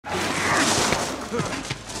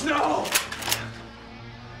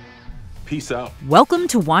Peace out. Welcome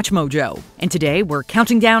to WatchMojo, and today we're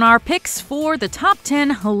counting down our picks for the top 10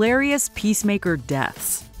 hilarious Peacemaker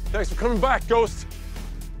deaths. Thanks for coming back, Ghost.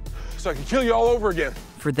 So I can kill you all over again.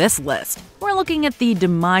 For this list, we're looking at the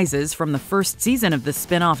demises from the first season of the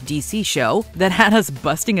spinoff DC show that had us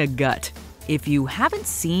busting a gut. If you haven't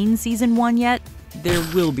seen season 1 yet, there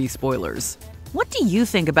will be spoilers. What do you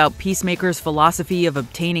think about Peacemaker's philosophy of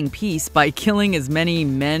obtaining peace by killing as many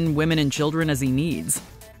men, women, and children as he needs?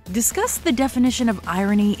 Discuss the definition of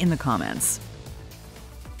irony in the comments.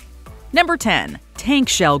 Number 10. Tank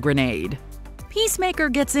Shell Grenade. Peacemaker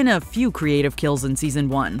gets in a few creative kills in Season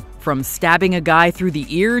 1, from stabbing a guy through the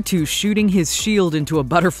ear to shooting his shield into a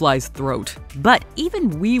butterfly's throat. But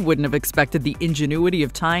even we wouldn't have expected the ingenuity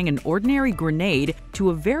of tying an ordinary grenade to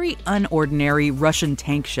a very unordinary Russian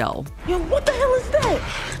tank shell. Yo, what the hell is that?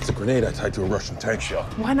 It's a grenade I tied to a Russian tank shell.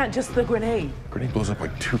 Why not just the grenade? Grenade blows up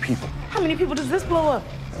like 2 people. How many people does this blow up?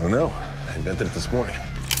 I don't know. I invented it this morning.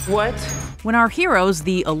 What? When our heroes,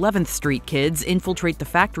 the 11th Street kids, infiltrate the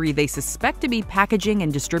factory they suspect to be packaging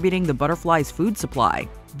and distributing the butterfly's food supply,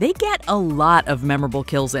 they get a lot of memorable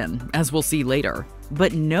kills in, as we'll see later.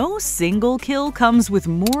 But no single kill comes with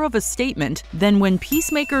more of a statement than when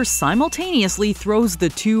Peacemaker simultaneously throws the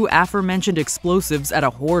 2 aforementioned explosives at a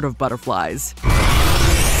horde of butterflies.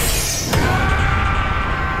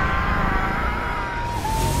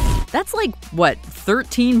 That's like, what,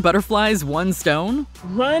 13 butterflies, 1 stone?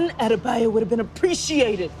 Run Adebayo would have been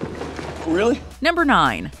appreciated. Really? Number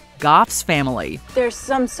 9. Goff's family. There's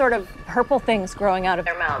some sort of purple things growing out of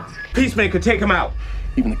their mouths. Peacemaker, take him out.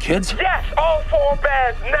 Even the kids? Yes, all 4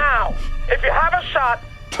 bands now. If you have a shot,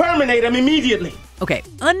 terminate him immediately. Okay,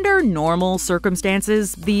 under normal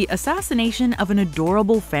circumstances, the assassination of an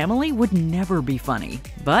adorable family would never be funny.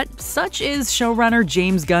 But such is showrunner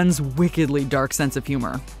James Gunn's wickedly dark sense of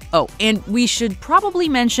humor. Oh, and we should probably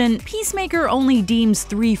mention Peacemaker only deems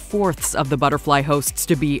 3/4 of the butterfly hosts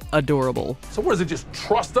to be adorable. So what, does it just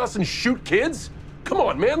trust us and shoot kids? Come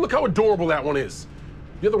on, man, look how adorable that one is.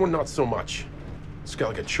 The other one, not so much. It's got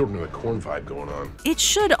like a Children of the Corn vibe going on. It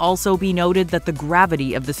should also be noted that the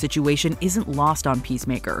gravity of the situation isn't lost on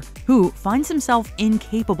Peacemaker, who finds himself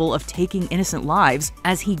incapable of taking innocent lives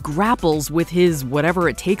as he grapples with his whatever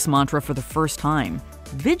it takes mantra for the first time.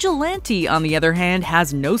 Vigilante, on the other hand,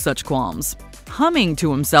 has no such qualms, humming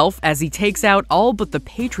to himself as he takes out all but the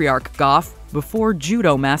patriarch Goff before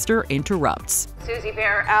Judo Master interrupts. Susie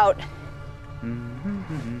Bear out.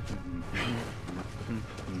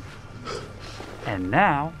 And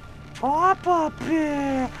now, Papa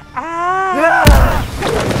Bear.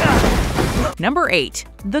 Number 8.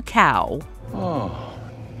 The Cow. Oh,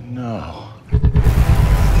 no.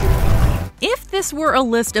 If this were a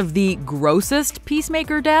list of the grossest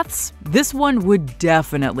Peacemaker deaths, this one would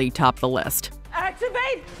definitely top the list.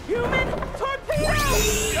 Activate human torpedo!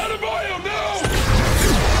 Adebayo, no!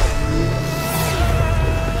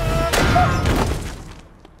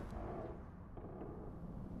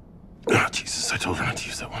 Oh, Jesus, I told her not to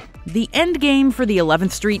use that one. The endgame for the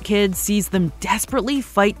 11th Street kids sees them desperately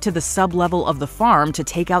fight to the sub-level of the farm to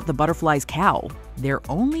take out the butterfly's cow, their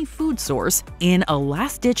only food source, in a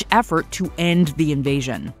last-ditch effort to end the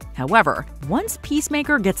invasion. However, once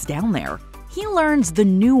Peacemaker gets down there, he learns the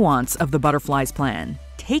nuance of the butterfly's plan,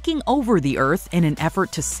 taking over the Earth in an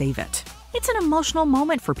effort to save it. It's an emotional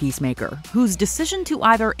moment for Peacemaker, whose decision to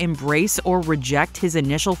either embrace or reject his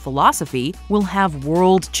initial philosophy will have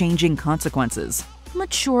world-changing consequences.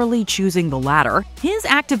 Maturely choosing the latter, his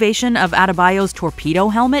activation of Adebayo's torpedo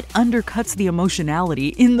helmet undercuts the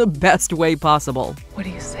emotionality in the best way possible. What do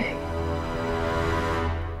you say?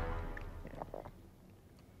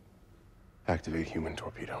 Activate human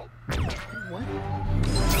torpedo.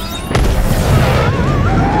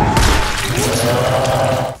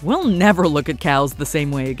 We'll never look at cows the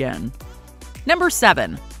same way again. Number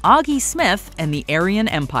 7. Augie Smith and the Aryan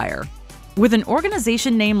Empire. With an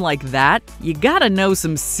organization name like that, you gotta know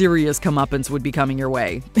some serious comeuppance would be coming your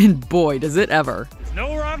way. And boy, does it ever. there's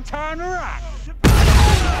no wrong time to rock.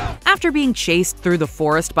 After being chased through the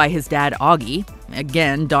forest by his dad Augie,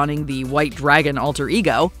 again donning the White Dragon alter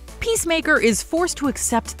ego, Peacemaker is forced to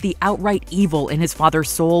accept the outright evil in his father's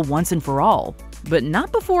soul once and for all. But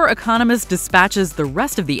not before Economist dispatches the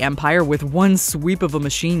rest of the Empire with one sweep of a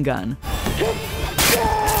machine gun.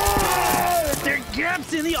 There are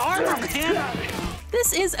gaps in the armor, man.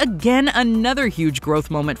 This is again another huge growth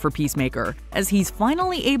moment for Peacemaker, as he's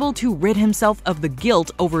finally able to rid himself of the guilt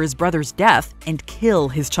over his brother's death and kill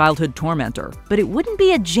his childhood tormentor. But it wouldn't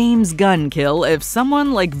be a James Gunn kill if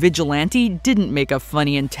someone like Vigilante didn't make a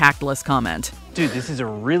funny and tactless comment. Dude, this is a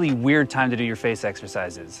really weird time to do your face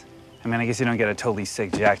exercises. I mean, I guess you don't get a totally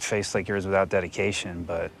sick, jacked face like yours without dedication,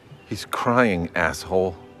 but... He's crying,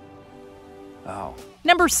 asshole. Oh.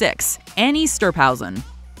 Number 6. Annie Sturphausen.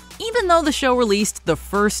 Even though the show released the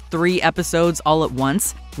first 3 episodes all at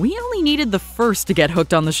once, we only needed the first to get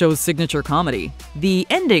hooked on the show's signature comedy, the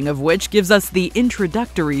ending of which gives us the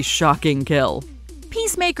introductory shocking kill.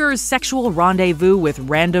 Peacemaker's sexual rendezvous with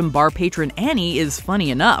random bar patron Annie is funny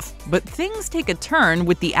enough, but things take a turn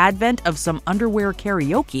with the advent of some underwear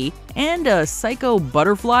karaoke and a psycho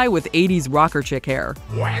butterfly with 80s rocker chick hair.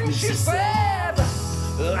 When she said,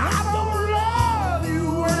 I don't love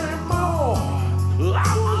you anymore,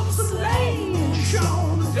 I'm a slave,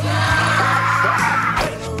 Sean.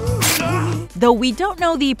 Though we don't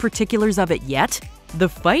know the particulars of it yet, the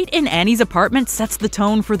fight in Annie's apartment sets the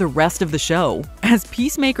tone for the rest of the show, as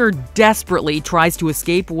Peacemaker desperately tries to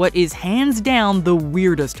escape what is hands down the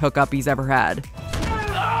weirdest hookup he's ever had.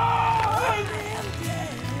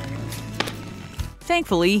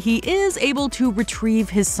 Thankfully, he is able to retrieve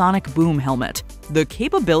his sonic boom helmet, the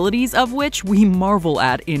capabilities of which we marvel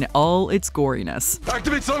at in all its goriness.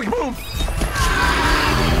 Activate sonic boom!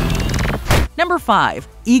 Number 5.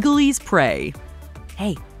 Eagly's Prey.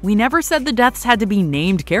 Hey, we never said the deaths had to be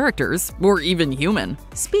named characters, or even human.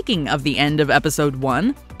 Speaking of the end of episode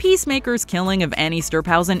 1, Peacemaker's killing of Annie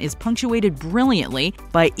Sturphausen is punctuated brilliantly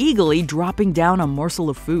by Eagly dropping down a morsel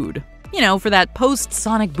of food. You know, for that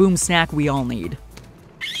post-sonic boom snack we all need.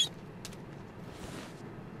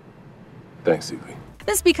 Thanks, Eagly.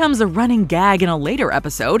 This becomes a running gag in a later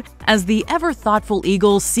episode, as the ever-thoughtful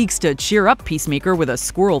Eagle seeks to cheer up Peacemaker with a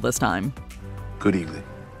squirrel this time. Good, Eagly.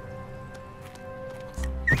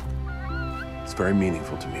 It's very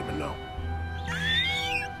meaningful to me, but no.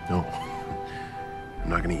 No. I'm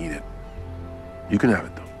not gonna eat it. You can have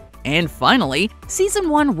it, though. And finally, Season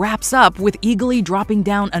 1 wraps up with Eagly dropping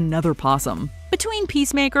down another possum. Between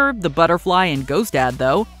Peacemaker, the Butterfly, and Ghost Dad,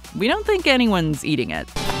 though, we don't think anyone's eating it.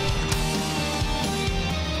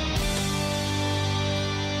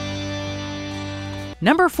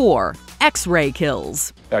 Number 4. X-ray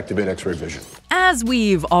kills. Activate X-ray vision. As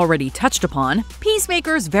we've already touched upon,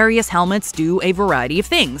 Peacemaker's various helmets do a variety of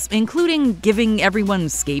things, including giving everyone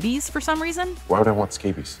scabies for some reason. Why would I want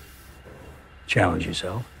scabies? Challenge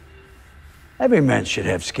yourself. Every man should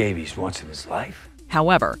have scabies once in his life.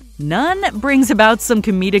 However, none brings about some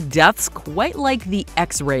comedic deaths quite like the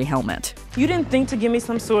X-ray helmet. You didn't think to give me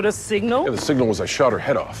some sort of signal? Yeah, the signal was I shot her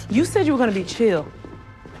head off. You said you were gonna be chill.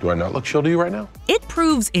 Do I not look chill to you right now? It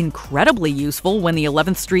proves incredibly useful when the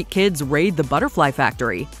 11th Street kids raid the butterfly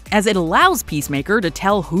factory, as it allows Peacemaker to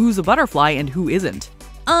tell who's a butterfly and who isn't.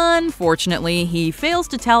 Unfortunately, he fails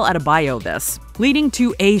to tell Adebayo this, leading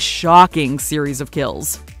to a shocking series of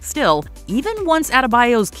kills. Still, even once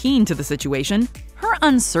Adebayo's keen to the situation, her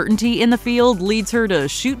uncertainty in the field leads her to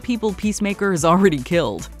shoot people Peacemaker has already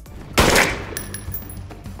killed. You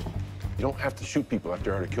don't have to shoot people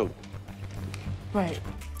after I already killed them. Right.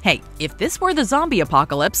 Hey, if this were the zombie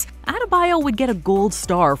apocalypse, Adebayo would get a gold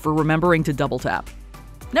star for remembering to double tap.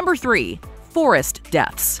 Number 3. Forest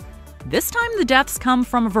deaths. This time the deaths come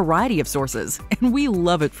from a variety of sources, and we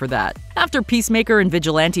love it for that. After Peacemaker and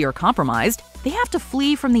Vigilante are compromised, they have to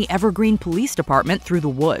flee from the Evergreen Police Department through the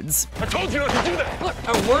woods. I told you not to do that! Look,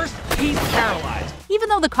 at worst, he's paralyzed. Even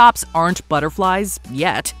though the cops aren't butterflies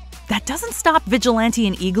yet, that doesn't stop Vigilante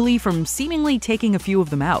and Eagly from seemingly taking a few of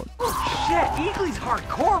them out. Shit, Eagly's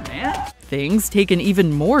hardcore, man. Things take an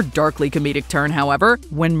even more darkly comedic turn, however,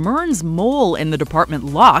 when Mern's mole in the department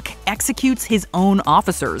lock executes his own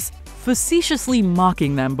officers, facetiously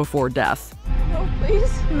mocking them before death. No,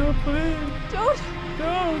 please. No, please. Don't,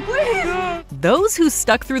 please. Those who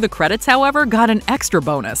stuck through the credits, however, got an extra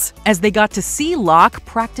bonus, as they got to see Locke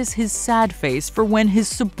practice his sad face for when his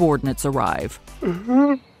subordinates arrive.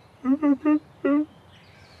 Does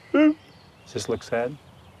this look sad?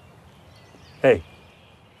 Hey.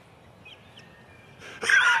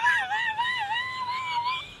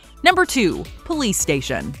 Number 2. Police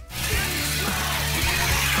station.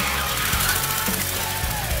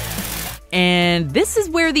 And this is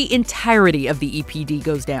where the entirety of the EPD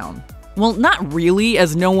goes down. Well, not really,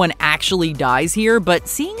 as no one actually dies here, but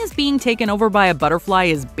seeing as being taken over by a butterfly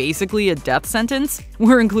is basically a death sentence,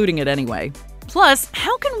 we're including it anyway. Plus,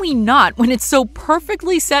 how can we not when it's so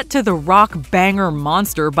perfectly set to the rock banger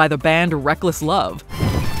Monster by the band Reckless Love?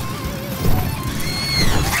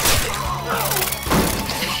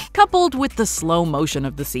 Coupled with the slow motion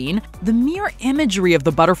of the scene, the mere imagery of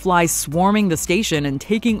the butterflies swarming the station and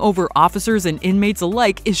taking over officers and inmates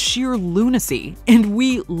alike is sheer lunacy, and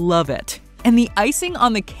we love it. And the icing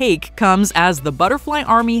on the cake comes as the butterfly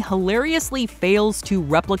army hilariously fails to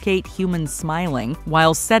replicate human smiling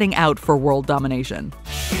while setting out for world domination.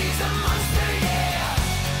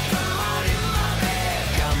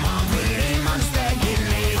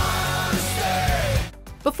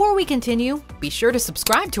 Before we continue, be sure to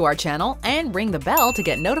subscribe to our channel and ring the bell to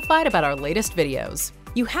get notified about our latest videos.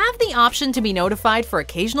 You have the option to be notified for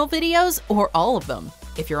occasional videos or all of them.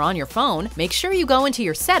 If you're on your phone, make sure you go into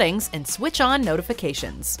your settings and switch on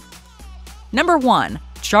notifications. Number 1.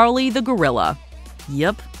 Charlie the Gorilla.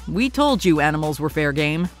 Yep, we told you animals were fair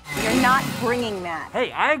game. You're not bringing that.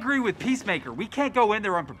 Hey, I agree with Peacemaker. We can't go in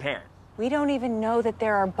there unprepared. We don't even know that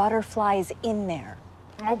there are butterflies in there.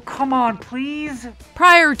 Oh, come on, please.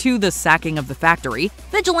 Prior to the sacking of the factory,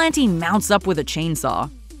 Vigilante mounts up with a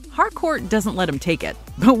chainsaw. Harcourt doesn't let him take it,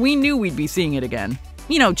 but we knew we'd be seeing it again.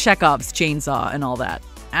 You know, Chekhov's chainsaw and all that.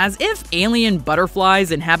 As if alien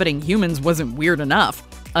butterflies inhabiting humans wasn't weird enough,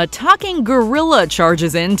 a talking gorilla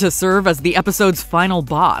charges in to serve as the episode's final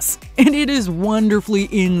boss, and it is wonderfully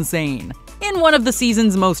insane. In one of the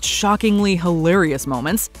season's most shockingly hilarious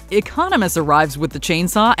moments, Economist arrives with the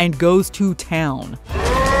chainsaw and goes to town.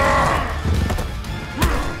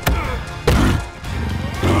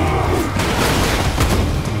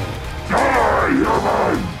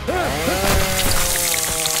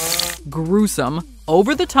 Gruesome,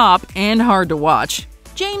 over the top, and hard to watch,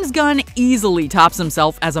 James Gunn easily tops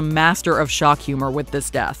himself as a master of shock humor with this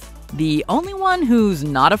death. The only one who's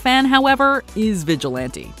not a fan, however, is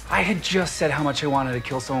Vigilante. I had just said how much I wanted to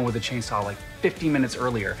kill someone with a chainsaw like 15 minutes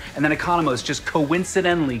earlier, and then Economos just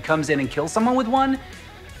coincidentally comes in and kills someone with one?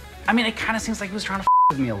 I mean, it kind of seems like he was trying to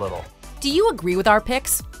with me a little. Do you agree with our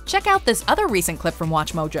picks? Check out this other recent clip from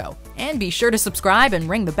WatchMojo, and be sure to subscribe and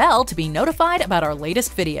ring the bell to be notified about our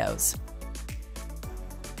latest videos.